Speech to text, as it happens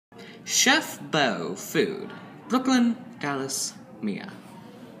Chef Bo Food. Brooklyn, Dallas, Mia.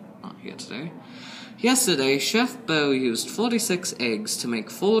 Not here today. Yesterday, Chef Bo used 46 eggs to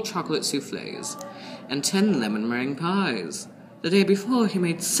make 4 chocolate souffles and 10 lemon meringue pies. The day before, he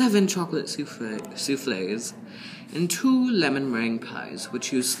made 7 chocolate souffles and 2 lemon meringue pies,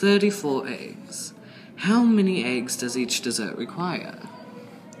 which used 34 eggs. How many eggs does each dessert require?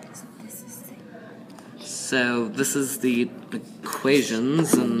 So this is the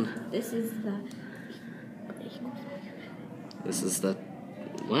equations, and this is the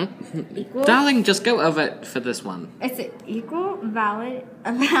what? Equal? Darling, just go over it for this one. It's an equal value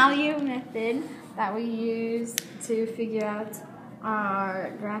method that we use to figure out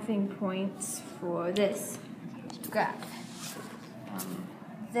our graphing points for this graph.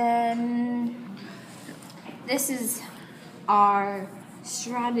 Then this is our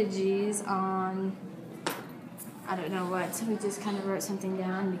strategies on, I don't know what, so we just kind of wrote something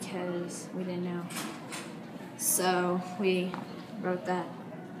down because we didn't know. So we wrote that.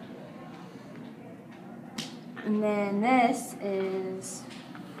 And then this is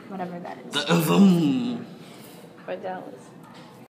whatever that is. The For Dallas.